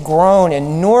it has grown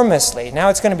enormously. Now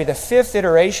it's going to be the 5th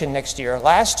iteration next year.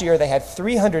 Last year they had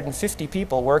 350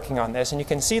 people working on this, and you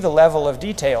can see the level of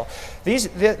detail.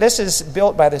 This is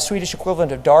built by the Swedish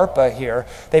equivalent of DARPA here.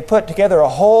 They put together a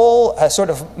whole sort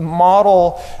of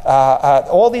model.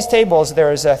 All these tables,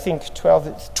 there's I think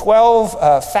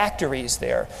 12 factories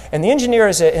there. And the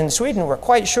engineers in Sweden were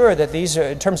quite sure that these,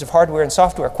 in terms of hardware and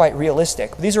software, are quite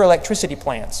realistic. These are electricity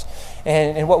plants.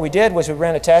 And what we did was we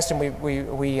ran a test, and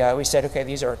we said, okay,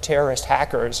 these are terrorist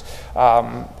hackers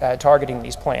targeting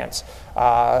these plants.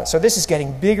 So this is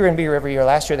getting bigger and bigger every year.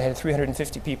 Last year they had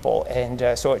 350 people,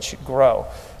 and so it should grow.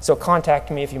 So contact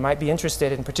me if you might be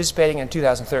interested in participating in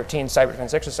 2013 cyber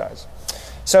defense exercise.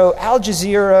 So Al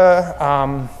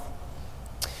Jazeera,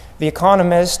 The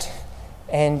Economist,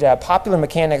 and Popular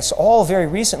Mechanics all very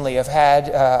recently have had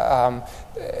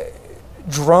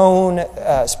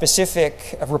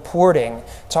drone-specific reporting,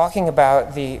 talking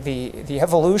about the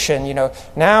evolution. You know,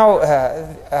 now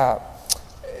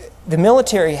the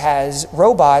military has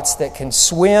robots that can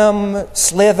swim,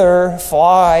 slither,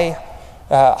 fly,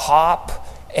 hop,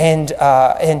 and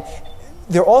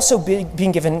they're also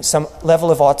being given some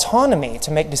level of autonomy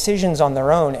to make decisions on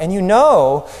their own. And you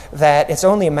know that it's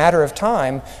only a matter of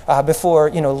time before,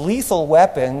 you know, lethal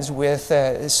weapons with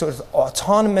sort of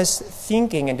autonomous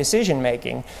thinking and decision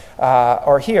making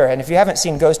are here. And if you haven't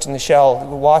seen Ghost in the Shell,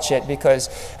 watch it, because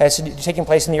it's taking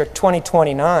place in the year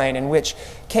 2029, in which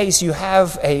case you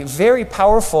have a very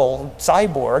powerful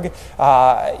cyborg,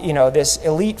 you know, this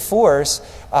elite force.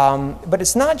 But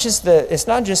it's not just the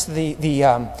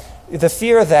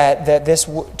fear that this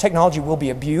technology will be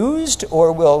abused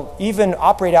or will even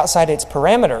operate outside its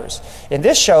parameters. In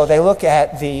this show, they look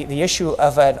at the issue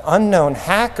of an unknown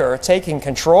hacker taking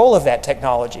control of that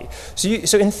technology.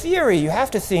 So in theory, you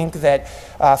have to think that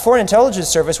Foreign Intelligence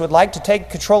Service would like to take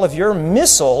control of your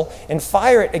missile and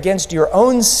fire it against your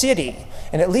own city.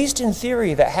 And at least in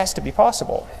theory, that has to be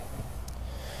possible.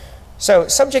 So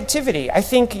subjectivity, I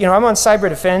think, you know, I'm on cyber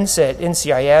defense at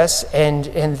NCIS, and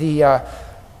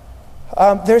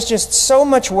there's just so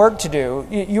much work to do.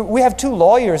 We have 2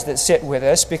 lawyers that sit with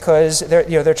us because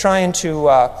they're trying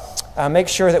to make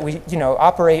sure that we, you know,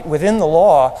 operate within the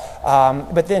law.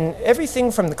 But then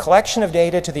everything from the collection of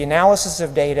data to the analysis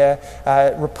of data,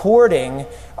 reporting,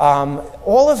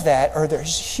 all of that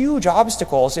there's huge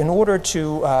obstacles in order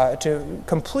to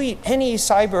complete any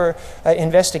cyber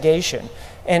investigation.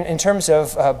 And in terms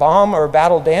of bomb or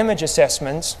battle damage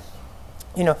assessments,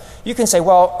 you know, you can say,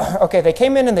 well, okay, they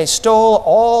came in and they stole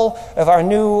all of our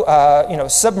new, you know,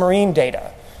 submarine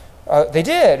data. They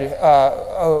did.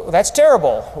 Oh, that's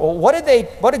terrible. Well,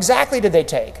 what exactly did they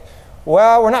take?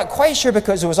 Well, we're not quite sure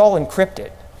because it was all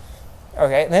encrypted.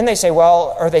 Okay, and then they say,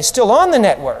 well, are they still on the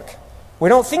network? We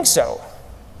don't think so.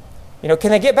 You know,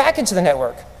 can they get back into the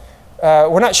network?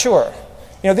 We're not sure.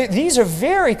 You know, these are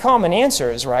very common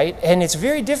answers, right? And it's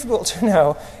very difficult to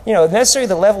know, you know, necessarily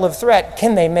the level of threat.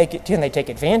 Can they take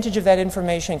advantage of that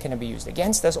information? Can it be used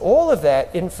against us? All of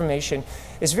that information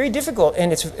is very difficult,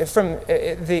 and it's from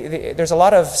there's a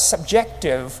lot of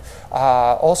subjective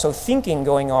also thinking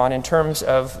going on in terms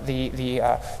of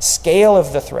the scale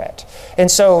of the threat. And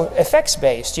so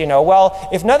effects-based, you know, well,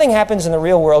 if nothing happens in the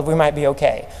real world, we might be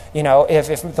okay. You know,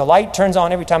 if the light turns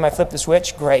on every time I flip the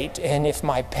switch, great. And if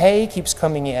my pay keeps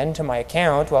coming in to my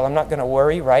account, well, I'm not going to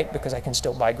worry, right, because I can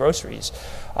still buy groceries.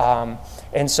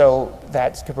 And so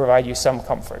that could provide you some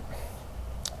comfort.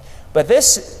 But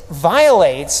this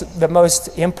violates the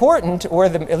most important, or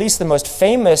at least the most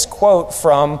famous quote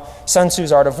from Sun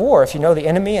Tzu's Art of War. If you know the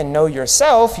enemy and know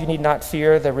yourself, you need not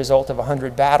fear the result of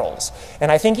 100 battles. And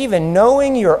I think even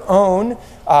knowing your own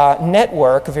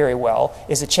network very well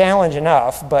is a challenge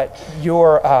enough, but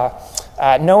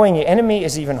knowing your enemy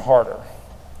is even harder.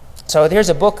 So there's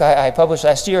a book I published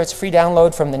last year. It's a free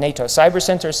download from the NATO Cyber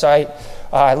Center site.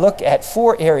 I look at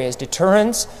 4 areas.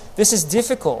 Deterrence. This is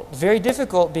difficult, very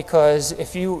difficult, because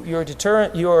if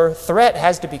your threat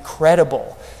has to be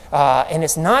credible. And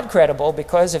it's not credible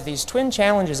because of these twin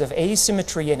challenges of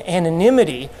asymmetry and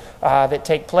anonymity that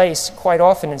take place quite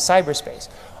often in cyberspace.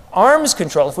 Arms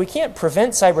control, if we can't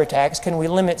prevent cyber attacks, can we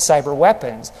limit cyber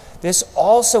weapons? This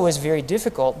also is very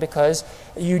difficult because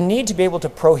you need to be able to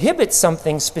prohibit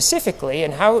something specifically,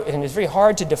 and it's very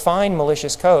hard to define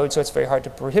malicious code, so it's very hard to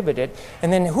prohibit it.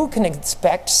 And then who can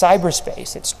inspect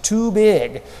cyberspace? It's too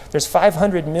big. There's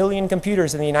 500 million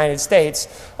computers in the United States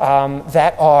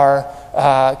that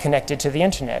are connected to the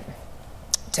internet.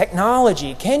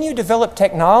 Technology. Can you develop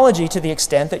technology to the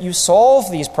extent that you solve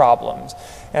these problems?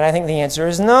 And I think the answer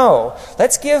is no.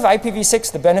 Let's give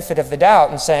IPv6 the benefit of the doubt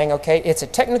and saying, okay, it's a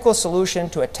technical solution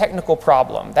to a technical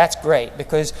problem. That's great,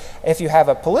 because if you have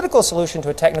a political solution to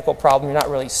a technical problem, you're not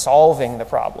really solving the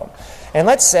problem. And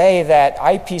let's say that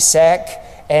IPsec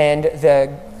and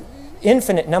the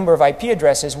infinite number of IP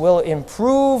addresses will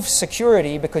improve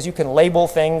security because you can label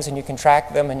things and you can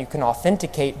track them and you can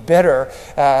authenticate better.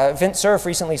 Vint Cerf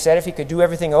recently said if he could do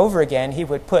everything over again, he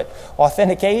would put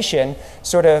authentication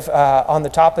sort of on the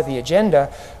top of the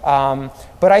agenda.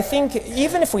 But I think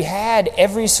even if we had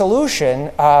every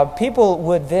solution, people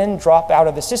would then drop out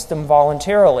of the system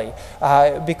voluntarily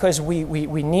because we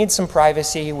need some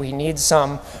privacy, we need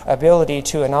some ability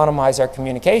to anonymize our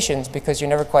communications, because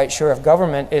you're never quite sure if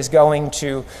government is going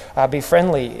to be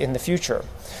friendly in the future.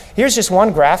 Here's just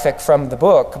one graphic from the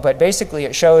book, but basically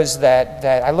it shows that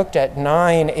I looked at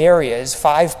 9 areas,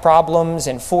 5 problems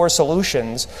and 4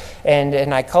 solutions,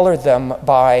 and I colored them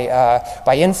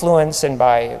by influence and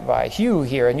by hue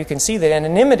here. And you can see that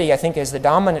anonymity, I think, is the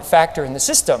dominant factor in the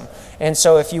system. And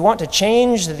so if you want to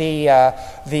change the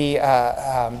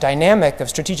dynamic of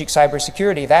strategic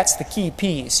cybersecurity, that's the key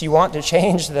piece. You want to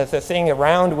change the thing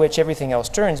around which everything else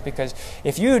turns, because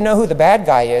if you know who the bad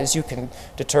guy is, you can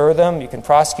deter them, you can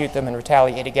prosecute them and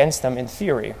retaliate against them in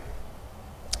theory.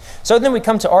 So then we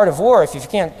come to Art of War. If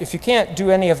you can't do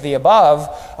any of the above,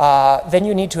 then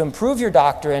you need to improve your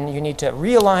doctrine. You need to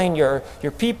realign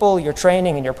your people, your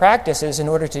training, and your practices in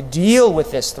order to deal with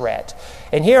this threat.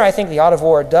 And here I think the Art of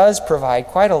War does provide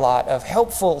quite a lot of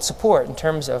helpful support in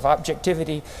terms of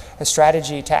objectivity,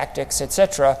 strategy, tactics,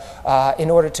 etc.,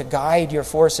 in order to guide your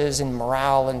forces in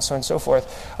morale and so on and so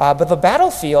forth. But the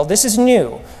battlefield, this is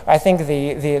new. I think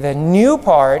the new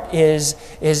part is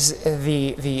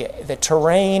the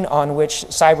terrain on which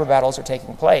cyber battles are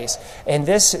taking place. And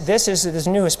this is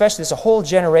new, especially there's a whole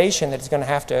generation that is going to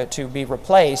have to be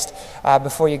replaced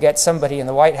before you get somebody in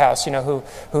the White House, who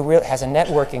really has a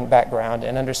networking background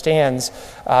and understands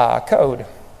code.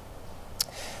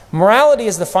 Morality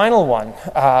is the final one,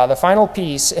 the final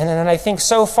piece, and then I think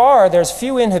so far there's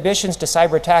few inhibitions to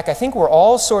cyber attack. I think we're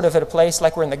all sort of at a place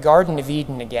like we're in the Garden of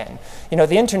Eden again.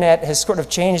 The internet has sort of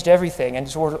changed everything, and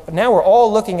so now we're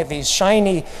all looking at these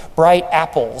shiny, bright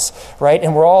apples, right?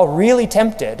 And we're all really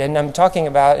tempted, and I'm talking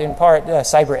about, in part,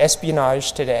 cyber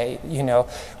espionage today.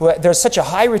 There's such a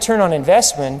high return on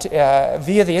investment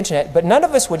via the internet, but none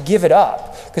of us would give it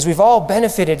up, because we've all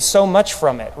benefited so much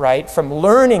from it, right? From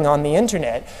learning on the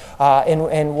internet.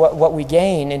 And what we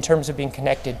gain in terms of being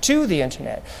connected to the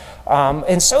internet.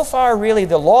 And so far, really,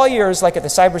 the lawyers, like at the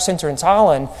Cyber Center in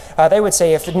Tallinn, they would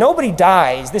say if nobody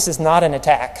dies, this is not an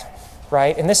attack,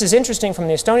 right? And this is interesting from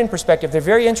the Estonian perspective. They're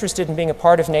very interested in being a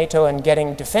part of NATO and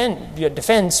getting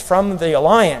defense from the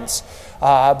alliance.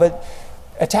 But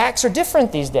attacks are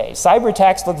different these days. Cyber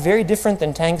attacks look very different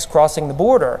than tanks crossing the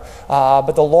border.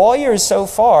 But the lawyers so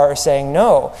far are saying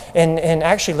no. And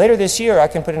actually later this year, I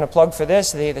can put in a plug for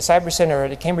this, the Cyber Center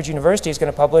at Cambridge University is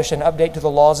going to publish an update to the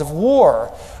laws of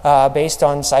war based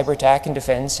on cyber attack and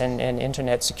defense and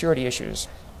internet security issues.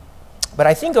 But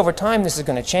I think over time this is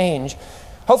going to change.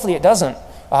 Hopefully it doesn't.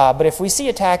 But if we see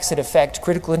attacks that affect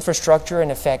critical infrastructure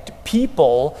and affect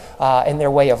people and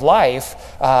their way of life,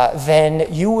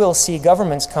 then you will see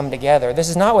governments come together. This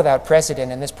is not without precedent,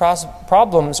 and these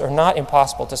problems are not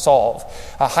impossible to solve.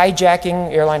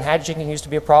 Hijacking, airline hijacking used to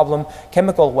be a problem.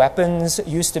 Chemical weapons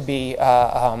used to be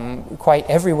quite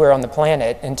everywhere on the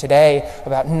planet, and today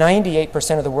about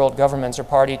 98% of the world governments are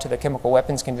party to the Chemical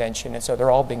Weapons Convention, and so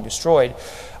they're all being destroyed.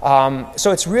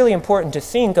 So it's really important to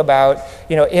think about,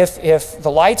 if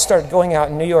the lights started going out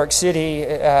in New York City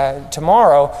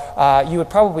tomorrow, you would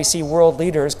probably see world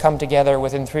leaders come together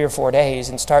within 3 or 4 days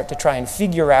and start to try and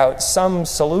figure out some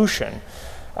solution.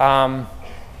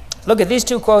 Look at these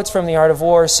 2 quotes from The Art of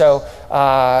War. So,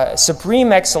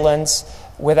 supreme excellence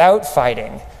without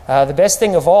fighting. The best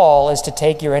thing of all is to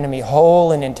take your enemy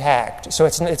whole and intact. So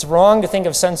it's wrong to think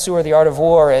of Sun Tzu or The Art of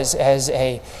War as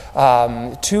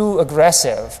too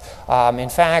aggressive. In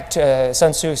fact,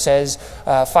 Sun Tzu says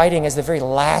fighting is the very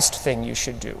last thing you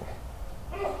should do.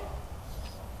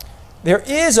 There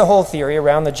is a whole theory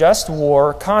around the just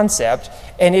war concept,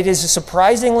 and it is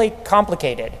surprisingly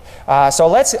complicated. So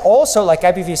let's also, like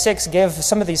IPv6, give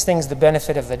some of these things the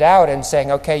benefit of the doubt and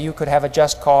saying, okay, you could have a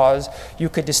just cause, you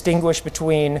could distinguish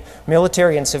between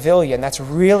military and civilian. That's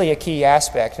really a key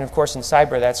aspect, and of course in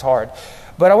cyber that's hard.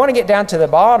 But I want to get down to the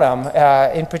bottom.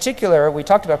 In particular, we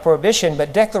talked about prohibition,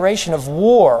 but declaration of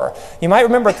war. You might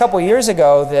remember a couple years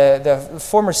ago, the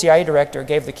former CIA director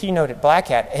gave the keynote at Black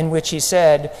Hat, in which he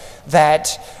said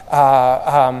that,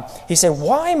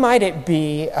 why might it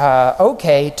be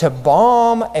okay to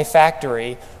bomb a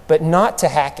factory, but not to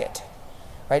hack it?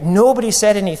 Right? Nobody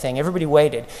said anything. Everybody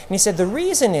waited. And he said, the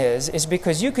reason is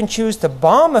because you can choose to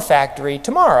bomb a factory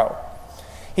tomorrow.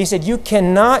 He said, you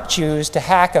cannot choose to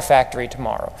hack a factory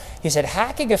tomorrow. He said,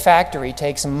 hacking a factory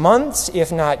takes months, if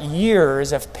not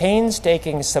years, of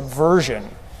painstaking subversion,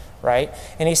 right?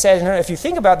 And he said, if you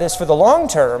think about this for the long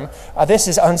term, this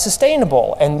is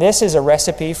unsustainable, and this is a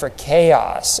recipe for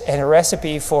chaos, and a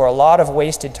recipe for a lot of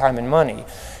wasted time and money.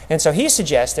 And so he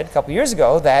suggested a couple years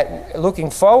ago that looking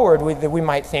forward, we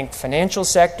might think financial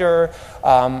sector,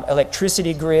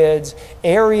 electricity grids,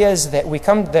 areas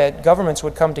that governments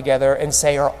would come together and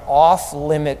say are off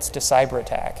limits to cyber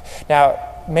attack. Now,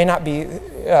 it may not be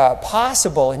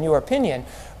possible in your opinion,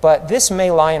 but this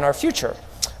may lie in our future.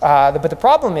 But the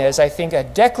problem is, I think a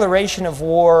declaration of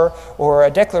war or a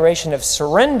declaration of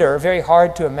surrender, very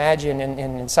hard to imagine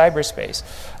in cyberspace.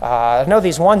 I know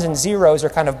these ones and zeros are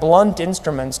kind of blunt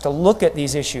instruments to look at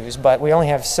these issues, but we only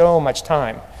have so much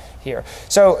time here.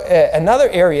 So another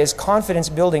area is confidence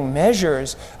building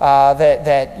measures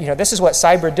this is what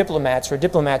cyber diplomats or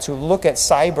diplomats who look at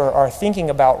cyber are thinking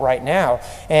about right now.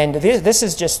 And this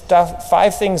is just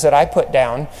 5 things that I put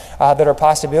down that are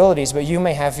possibilities, but you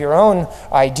may have your own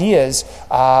ideas.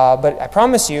 But I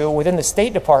promise you, within the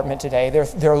State Department today,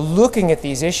 they're looking at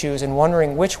these issues and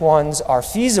wondering which ones are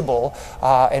feasible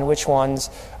and which ones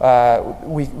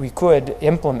we could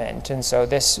implement. And so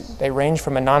they range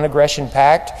from a non-aggression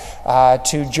pact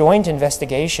to joint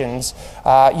investigations.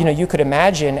 You could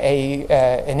imagine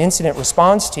an incident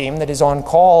response team that is on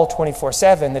call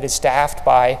 24/7, that is staffed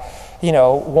by,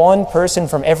 one person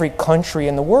from every country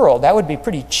in the world. That would be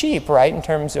pretty cheap, right, in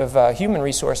terms of human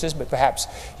resources, but perhaps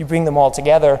you bring them all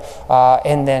together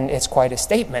and then it's quite a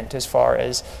statement as far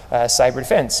as cyber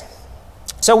defense.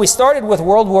 So we started with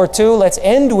World War II. Let's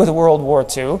end with World War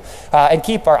II and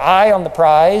keep our eye on the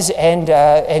prize and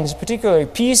particularly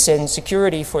peace and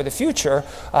security for the future.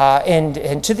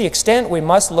 And to the extent we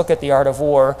must look at the art of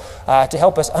war to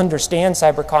help us understand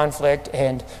cyber conflict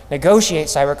and negotiate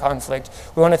cyber conflict,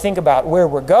 we want to think about where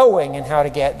we're going and how to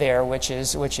get there, which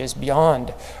is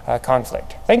beyond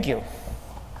conflict. Thank you.